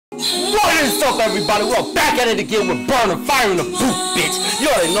What's up, everybody? We're back at it again with Berna, fire in the booth, bitch. You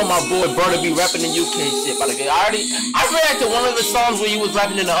already know my boy Berna be rapping the UK shit, but I reacted to one of the songs where he was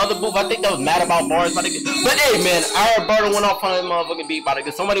rapping in the other booth. I think that was Mad About Bars, but hey, man, I heard Berna went off on that motherfucking beat, but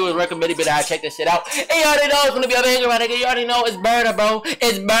somebody was recommending me that I check this shit out. And you already know it's gonna be a banger, right? You already know it's Berna, bro.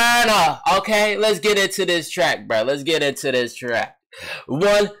 It's Berna. Okay, let's get into this track, bro. Let's get into this track.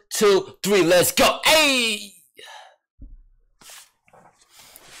 1, 2, 3, let's go. Hey.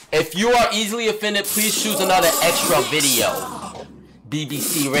 If you are easily offended, please choose another extra video.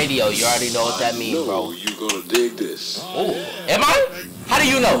 BBC Radio, you already know what that means, bro. You gonna dig this? Oh, am I? How do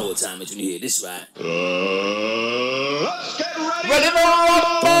you know? More time when you hear this, right? Let's get ready. Ready to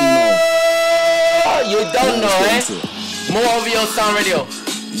rumble? You don't know, eh? More OVO Sound Radio.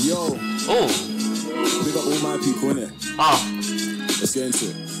 Yo. Oh. Big up all my people, innit? Let's get into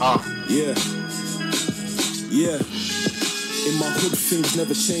it. Yeah. Yeah. In my hood, things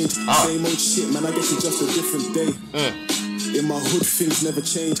never change. Same old shit, man, I guess it's just a different day. In my hood, things never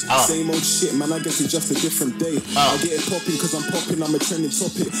change. Same old shit, man, I guess it's just a different day. I get it popping cause I'm popping, I'm a trending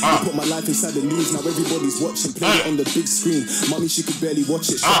topic. I put my life inside the news, now everybody's watching. Play it on the big screen. Mommy, she could barely watch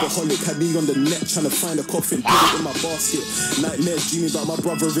it. Shopaholic had me on the net trying to find a coffin. Put it in my basket. Nightmares dreaming about my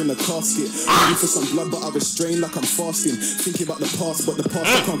brother in a casket. Looking for some blood, but I restrain like I'm fasting. Thinking about the past, but the past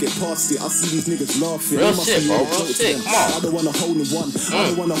I can't get past it. I see these niggas laughing. Real shit, bro, real shit. Come on. I don't wanna hold in one. I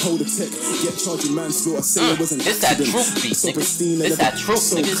don't wanna hold a tech. Get charged with manslaughter. Say it was an It's that accident. truth beat, So pristine nigga. and It's that truth,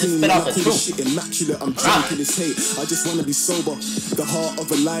 so nigga. Just clean, spit out the like all truth. shit immaculate. I'm drunk in this hate. I just wanna be sober. The heart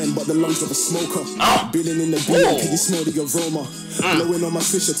of a lion, but the lungs of a smoker. Billing in the beer, can you smell the aroma? Blowing on my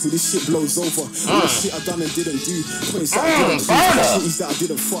swisher till this shit blows over. All the shit I done and didn't do. Points that I didn't do. Shorties that I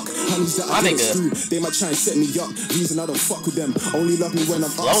didn't fuck. Honeys that I didn't screw. They might try and set me up. Reason I don't fuck with them. Only love me when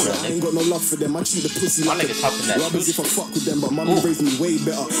I'm upset. I ain't got no love for them. I treat the pussy like rubbers if I fuck with them. But mommy raised me way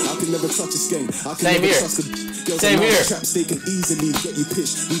better. I can never touch a skank. I can never trust a girls and traps. They can easily get you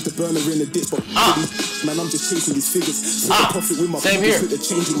pitched. Leave the burner in the ditch. But man, I'm just chasing these figures. Split the profit with my fingers. With the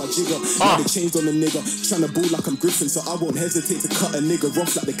change in my jigger. Now they changed on the nigga. Trying to ball like I'm Griffin. So I won't hesitate to cut a nigga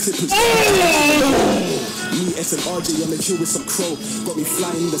off like the Clippers. Me, S and RJ on the kill with some crow. Got me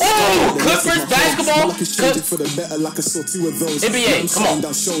flying in the sky. Clippers basketball. Luck is changing for the better like I saw 2 of those. NBA, come on.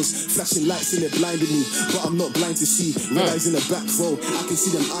 Down shows, flashing lights in it blinding me. But I'm not blind to see. Red eyes in the back row. I can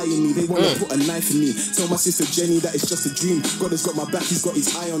see them eyeing me. They want to put a knife in me. Tell my sister Jenny that it's just a dream. God has got my back, he's got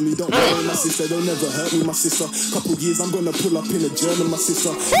his eye on me. Don't worry, my sister, they'll never hurt me, my sister. Couple years, I'm gonna pull up in a German, my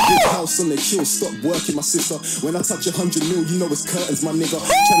sister. Big house on the hill, stop working, my sister. When I touch 100 mil, you know it's curtains, my nigga.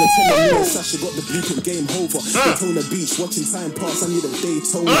 Trying to tell me that Sasha got the blueprint game over. Daytona Beach, watching time pass, I need a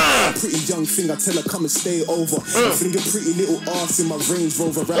Daytona. A pretty young thing, I tell her come and stay over. I fling a pretty little ass in my Range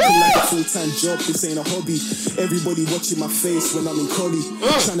Rover. Rapping like a full-time job, this ain't a hobby. Everybody watching my face when I'm in collie.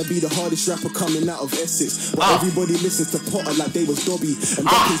 Trying to be the hardest rapper coming out of Essex. But everybody listens to Potter like they was Dobby. And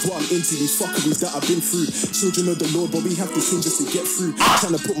that is what I'm into, these fuckeries that I've been through. Children of the Lord, but we have to sing just to get through.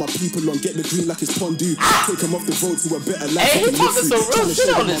 Trying to put my people on, get the green like it's Pondu. Take them off the road to a better life. Hey, he talking some real shit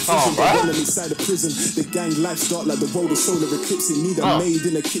on this song, bro. Inside the prison, the gang life's dark like the road of solar eclipsing. Need a maid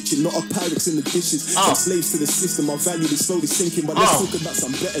in the kitchen, not a Pyrex in the dishes. Some slaves to the system, our value is slowly sinking. But let's talk about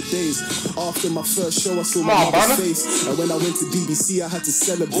some better days. After my first show, I saw my mother's face. And when I went to BBC, I had to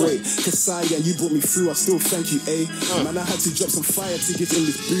celebrate. Kasaya, you brought me through, I still thank you, eh? Man, I had to drop some fire tickets in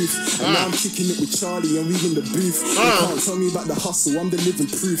this booth. And now I'm kicking it with Charlie and we in the booth. You can't tell me about the hustle, I'm the living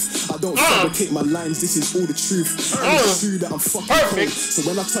proof. I don't fabricate my lines, this is all the truth. And it's true that I'm fucking cold. So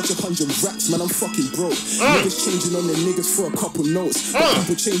when I touch 100 raps, man, I'm fucking broke. Niggas changing on their niggas for a couple notes. But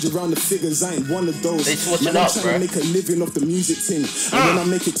people change around the figures, I ain't one of those. Man, I'm trying to make a living off the music thing. And when I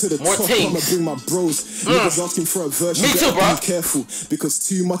make it to the top, I'ma bring my bros. Niggas asking for a verse, you better be careful. Because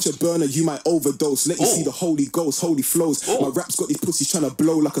too much of Berna, you might overdose. Let you see the Holy Ghost, holy flows. My rap's got these pussies trying to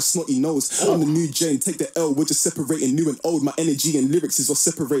blow like a snotty nose. I'm the new gen, take the L, we're just separating new and old. My energy and lyrics is what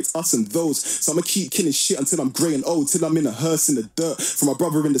separates us and those. So I'ma keep killing shit until I'm grey and old. Till I'm in a hearse in the dirt. From my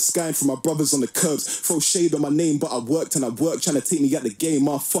brother in the sky and from my brothers on the curbs. Throw shade on my name, but I worked and I worked. Trying to take me out the game,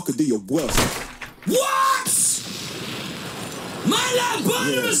 motherfucker, do your worst. What? My lad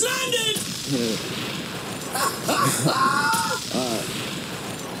Berna has landed!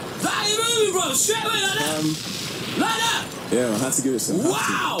 That ain't moving, bro. Straight away like that. Like that. Yeah, I had to give it some.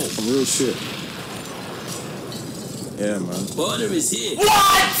 Wow. Real shit. Yeah, man. Berna is here.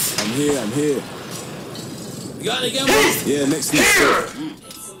 What? I'm here. You got it again, bro? Yeah, next week.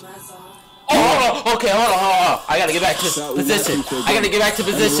 Oh, okay, hold on. I gotta get back to position. I gotta get back to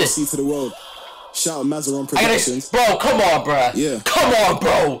position. To the world. Shout out Mazaron Productions. Bro, come on, bro. Yeah. Come on,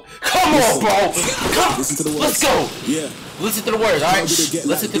 bro. Come on, bro. Listen to the words. Let's go. Yeah. Listen to the words, alright?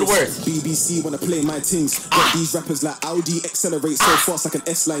 Listen to the words. BBC wanna play my things. Got these rappers like GAWD accelerate so fast like an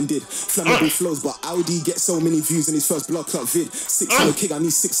S-line did. Flammable flows, but GAWD gets so many views in his first blood clot vid. 600k, I need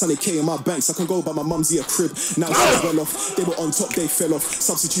 600k in my banks. I can go by my mum's ear crib. Now she's well off. They were on top, they fell off.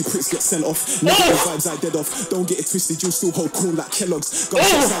 Substitute pricks get sent off. Negative vibes I dead off. Don't get it twisted, you'll still hold cool like Kellogg's. Go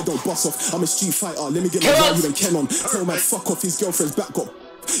outside, don't bust off. I'm a street fighter. Let me get my value and Ken on. Tell man fuck off, his girlfriend's back up.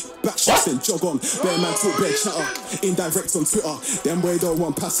 Back shots then jog on. Bear man talk, bear chatter. Indirect on Twitter. Them boy don't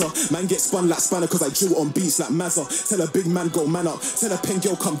want passer. Man get spun like spanner cause I drill on beats like Mazza. Tell a big man go man up. Tell a pen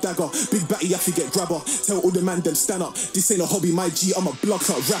girl come dagger. Big batty have to get grabber. Tell all the man them stand up. This ain't a hobby, my G, I'm a blood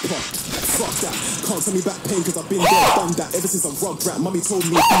clot rapper. Fuck that. Can't tell me back pain cause I've been there, done that. Ever since I'm rug rat. Mummy told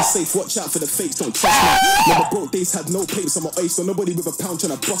me be safe, watch out for the fakes, don't trust man. Never broke days, had no papes, I'm an ace. So nobody with a pound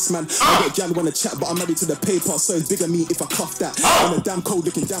trying to bust man. I get gal wanna chat but I'm married to the paper. So it's bigger me if I cuff that. I'm a damn cold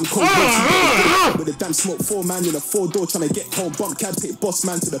looking damn cold. With a damn smoke 4-man in a 4-door trying to get home. Bump cab take boss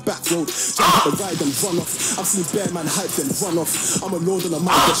man to the back road. Jump up the ride and run off. I've seen bear man hype then run off. I'm a lord on the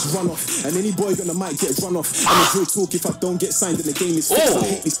mic just run off. And any boy on the mic get run off. I'm a real talk if I don't get signed in the game is fixed. I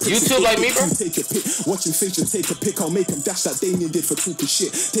hate these pricks. YouTube like me bro? Take your pick. Watching facial take a pick. I'll make him dash that Damien did for talking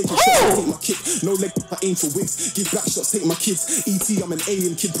shit. Take a shot, take my kick. No leg I aim for wigs. Give back shots, take my kids. E.T. I'm an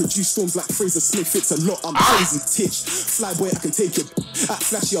alien kid. Produce storms like Fraser Smith. It's a lot, I'm crazy titch. Flyboy I can take your act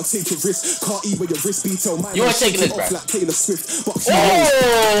flashy, I'll take your risk. Can't eat where your wrist be tell my you ain't taking this, bro. Like Taylor Swift. But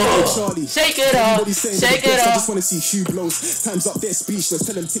Charlie. Shake it up. Shake it up. I just wanna see Hugh blows. Time's up, they're speechless.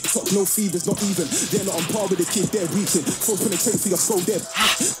 Tell them TikTok, no fevers, not even. They're not on par with the kid, they're reaching. Full penetrate for your skull, they're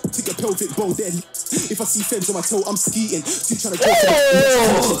take a pelvic bone, they're if I see feds on my toe, I'm skeeting. She trying to go for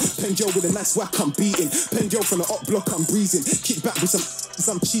the pen girl with a nice whack, I'm beating. Pen girl from the up block, I'm breezing. Kick back with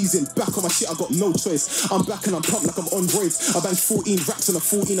some cheesing. Back on my shit, I got no choice. I'm back and I'm pumped like I'm on Royce. I banged 14 raps on a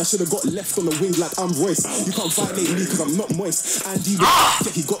 14. I should have got left on the wing like I'm Royce. You can't violate me cause I'm not moist. Andy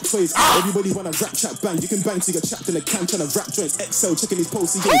yeah, he got toys. Everybody wanna rap chat bang. You can bang till you're trapped in a can trying to rap joints. Excel checking his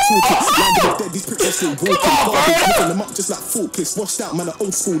posts, he ain't talking. Landing up dead, these pricks are still walking. Garbage whipping them up just like forklifts. Washed out man, are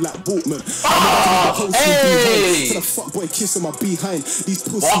old school like Bortman. I'm about to make the whole scene behind. To the fuckboy kiss on my behind. These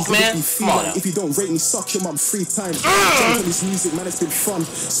pussies will be feline. If you don't rate me, suck your mum 3 times. Jump on this music, man, it's been fun.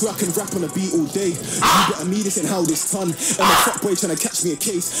 So I can rap on a beat all day. You better me this and how this ton. And my fuckboy trying to catch me a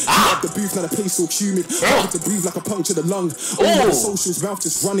case. Heat up the booth, now the place all humid. Hard to breathe like a puncture the lung. All the socials, mouth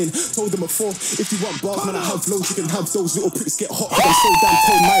just running. Told them before, if you want bars, man, I have loads. You can have those little pricks get hot. I'm so damn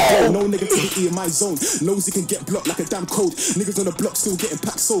cold, my bro. No negativity in my zone. Knows you can get blocked like a damn code. Niggas on the block still getting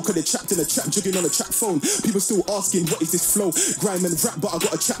packed soul. Cause they're trapped in a trap, jugging on a trap phone. People still asking, what is this flow? Grime and rap, but I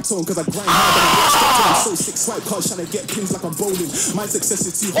got a trap tone. Cause I grind hard and I get strapped. I'm so sick, swipe cards trying to get pins like I'm bowling. My success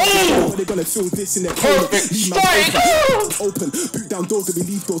is too hard. But they're gonna feel this in their corner. Leave my open. Boot down doors to be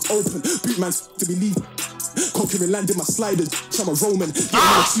leave doors open. Boot man's to be leave. Conquering land in my sliders. I'm a Roman. Getting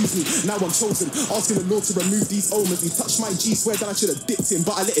on excuse me. Now I'm chosen. Asking the Lord to remove these omens. He touched my G. Swear that I should have dipped him,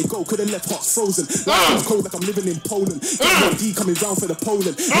 but I let it go. Could've left hearts frozen. Life feels cold like I'm living in Poland. GAWD coming round for the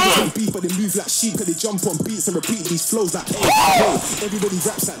Poland. Niggas on beef, but they move like sheep. Cause they jump on beats and repeat these flows like hey, everybody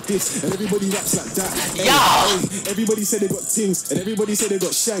raps like this and everybody raps like that. Everybody said they got things and everybody said they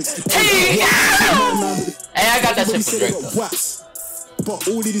got shanks. Hey, I got that shit for Drake though. But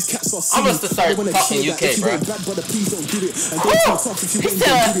all of these cats are I'm gonna start talking UK, bro. He's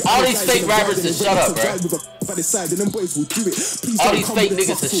telling all these fake rappers to shut up, bro. All these fake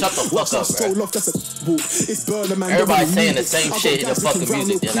niggas to shut the fuck up, bro. Everybody's saying the same shit in the fucking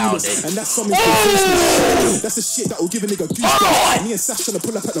music nowadays. And that's something that's the shit that will give a nigga goosebumps. Me and Sash trying to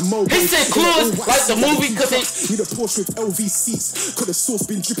pull up at the mobile. He said Clueless, like the movie, cause they need a Porsche with LV seats. Could the sauce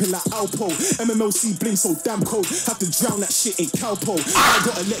been dripping like Alpo. MMLC bling so damn cold. Have to drown that shit in Calpo. I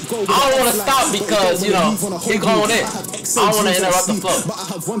gotta let go. I don't wanna stop because, you know, he going in. I don't wanna interrupt the flow. But I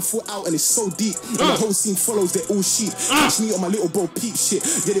have 1 foot out and it's so deep. And the whole scene follows, they're all sheep. Catch me on my little bro peep shit.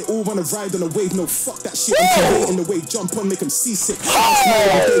 Yeah, they all wanna ride on a wave. No, fuck that shit. I'm creating the wave. Jump on, make them seasick. I smile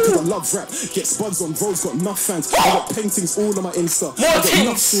all day cause I love rap. Get spuds on roads, got enough fans. I got paintings all on my Insta. I got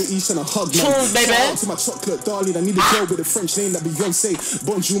enough shorties and a hug, man. Shout out to my chocolate darling. I need a girl with a French name like Beyonce.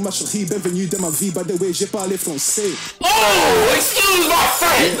 Bonjour, ma chérie, bienvenue dans ma vie. By the way, j'ai parlé français. Oh, excuse my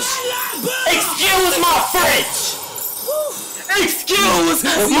French. Excuse my French. Excuse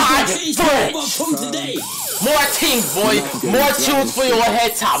my French. More teams, boy. More tunes for your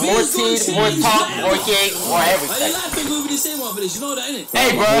head top. More teams, more talk, more gigs, more everything.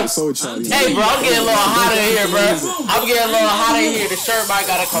 Hey, bro. Hey, bro. I'm getting a little hot in here, bro. I'm getting a little hot in here. The shirt might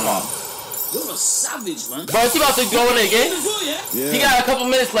gotta come off. You're a savage, man. Bro, is he about to go in again? Yeah. He got a couple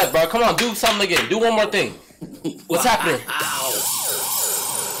minutes left, bro. Come on, do something again. Do one more thing. What's happening?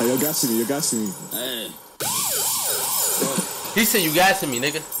 Hey, you're gassing me. Hey. He said you gassing me,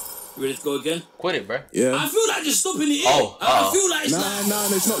 nigga. You ready to go again? Quit it, bro. Yeah. I feel like just stopping it. Oh, I feel like it's Nah,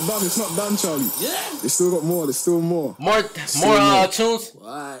 it's not done. It's not done, Charlie. Yeah. They still got more. There's still more. More tunes.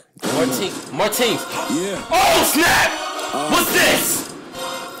 What? More teams. Yeah. Oh snap! What's this?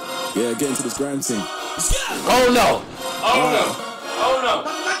 Yeah, get into this grind thing. Oh no! Oh no! Oh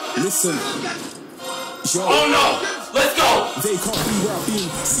no! Listen. Yo. Oh no! Let's go! They can't be where I've been.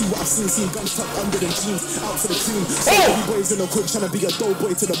 See what I've seen guns tucked under them jeans. Out for the team. So every boy's in the hood trying to be a dope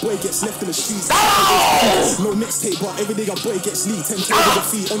boy till the boy gets left in the streets. No mixtape, but every day a boy gets lead. 10 kills with the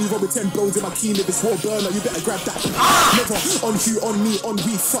feet. Only roll with 10 bros in my team. If it's war burner, you better grab that. Never on you, on me, on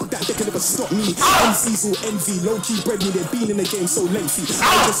we. Fuck that, they can never stop me. MCs will envy. Low key bred me. They've been in the game so lengthy.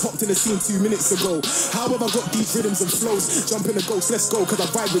 I just hopped in the scene 2 minutes ago. How have I got these rhythms and flows? Jump in the ghost, let's go. Cause I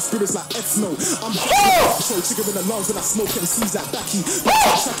vibe with spirits like F-No. I'm so trigger in the lungs when I smoke MCs like Backy.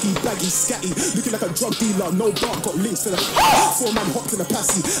 Shacky, baggy, scatty. Looking like a drug dealer, no bark, got links for the 4 man hopped in the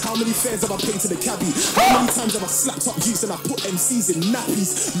passy. How many fares have I paid to the cabbie? How many times have I slapped up youths and I put MCs in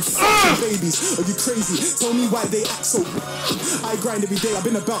nappies? You fucking babies, are you crazy? Tell me why they act so. I grind every day, I've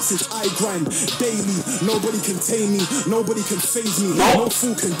been about since I grind daily. Nobody can tame me, nobody can phase me. No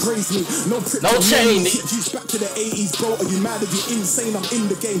fool can graze me, no prick no chain. Juice back to the 80s, bro. Are you mad? Are you insane? I'm in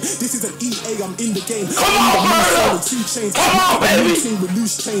the game. This is an EA, I'm in the game. Come on, Berna! 2 chains. Come on, baby! With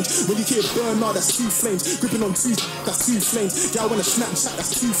loose change. When you hear Berna, that's 2 flames. Gripping on 2, that's 2 flames. Y'all wanna Snapchat,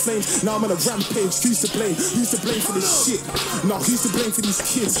 that's 2 flames. Now I'm on a rampage. Who's to blame? Who's to blame for this shit? Nah, who's to blame for these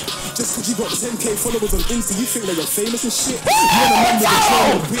kids? Just cause you got 10k followers on Insta, you think that you're famous and shit? You want a man with a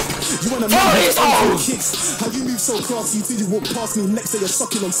trail of whip. You want a man with a kicks. How you move so classy till you walk past me next day you're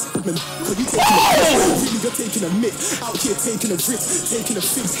sucking on Superman. Cause you taking a piss. Really, you're taking a mick. Out here taking a risk, taking a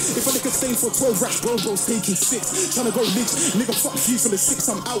fix. If I lick a stain for 12 racks, bro's taking 6. Tryna go lynch, nigga, fuck you for the 6.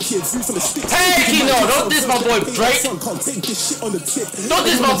 I'm out here, view for the sticks. Hey, Kino, don't diss my boy Drake. Can't take this shit on the tip. Don't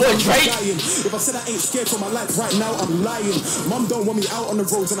diss my boy Drake. If I said I ain't scared for my life right now, I'm lying. Mum don't want me out on the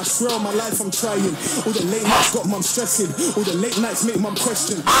roads, and I swear on my life I'm trying. All the late nights got mum stressing. All the late nights make mum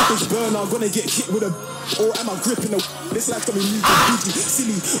question. Is Berna gonna get hit with a, or am I gripping a? This life got me moving bougie,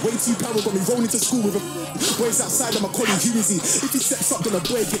 silly, way too power got me rolling to school with a. Boys outside of my colleague, who is he? If he steps up, then a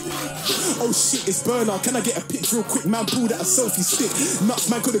boy get. Oh shit, it's Berna. Can I get a pic real quick? Man pulled out a selfie stick. Nuts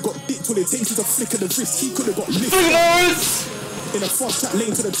man could've got dipped when it takes a flick of the wrist. He could've got lifted in a fast track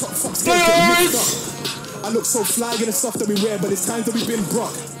lane to the top. Fuck's gonna get mixed up. I look so fly in the stuff that we wear, but it's times that we've been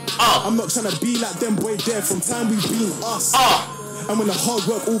broke. I'm not trying to be like them boy there. From time we've been us. And when the hard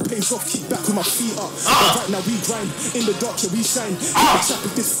work all pays off, keep back with my feet up. Right now we grind, in the dark, yeah, we shine. Keep the trap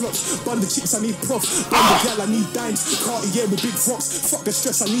if this flops. Bun the chicks, I need prof. Bun the gal, I need dimes. Cartier with big rocks. Fuck the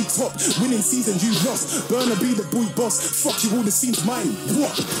stress, I need top. Winning season, you lost. Berna be the boy boss. Fuck you, all the scenes mine.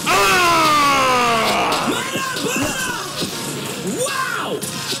 What? Wow!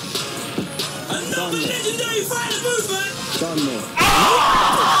 Another legendary fighter movement! Done now.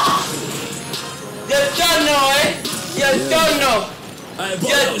 You done know, eh? You done know.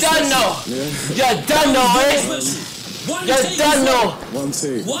 You done know. You done know, eh? You done know. One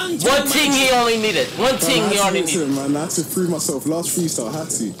take. One thing he only needed. One thing he only needed. Man, I had to prove myself. Last freestyle, I had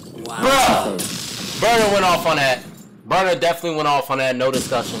to. Wow. Berna went off on that. Berna definitely went off on that. No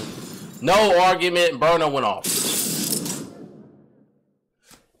discussion. No argument. Berna went off.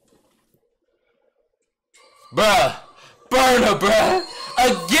 Bruh. Berna, bruh.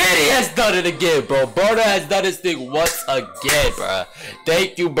 Again, he has done it again, bro. Berna has done this thing once again, bruh.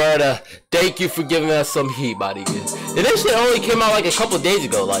 Thank you, Berna. Thank you for giving us some heat, my nigga. And this shit only came out like a couple days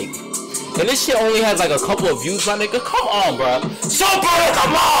ago, like. And this shit only has like a couple of views, my nigga. Come on, bruh. Show Berna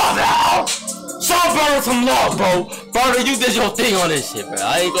some love now. Show Berna some love, bro. Berna, you did your thing on this shit, bro.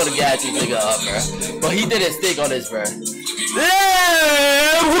 I ain't gonna gas you nigga up, bro. But he did his thing on this, bro.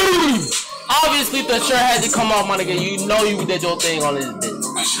 Obviously, the shirt had to come off, my nigga. You know you did your thing on this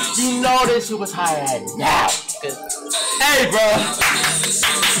bitch. You know this shit was high at now. Hey, bro.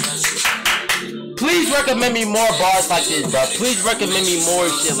 Please recommend me more bars like this, bro. Please recommend me more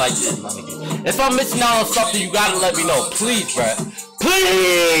shit like this, my nigga. If I'm missing out on something, you gotta let me know. Please, bro.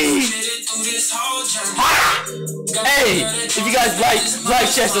 Please. Hey, if you guys like,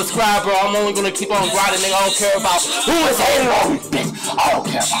 share, subscribe, bro. I'm only gonna keep on grinding, nigga. I don't care about who is hating on me, bitch. I don't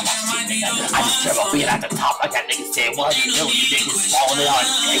care about that shit, nigga. I just care about being at the top, like that nigga said. What you know, you niggas falling on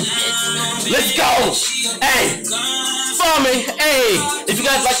me, bitch. Let's go. Hey, follow me. Hey, if you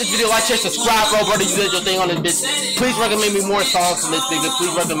guys like this video, like, share, subscribe, bro. Brother, you did your thing on this bitch. Please recommend me more songs from this nigga.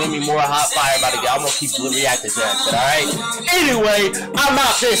 Please recommend me more hot fire about it. I'm gonna keep reacting to that shit, alright? Anyway, I'm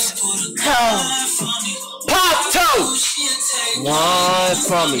out this. Pop toast! One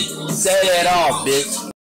from me. Say that off, bitch.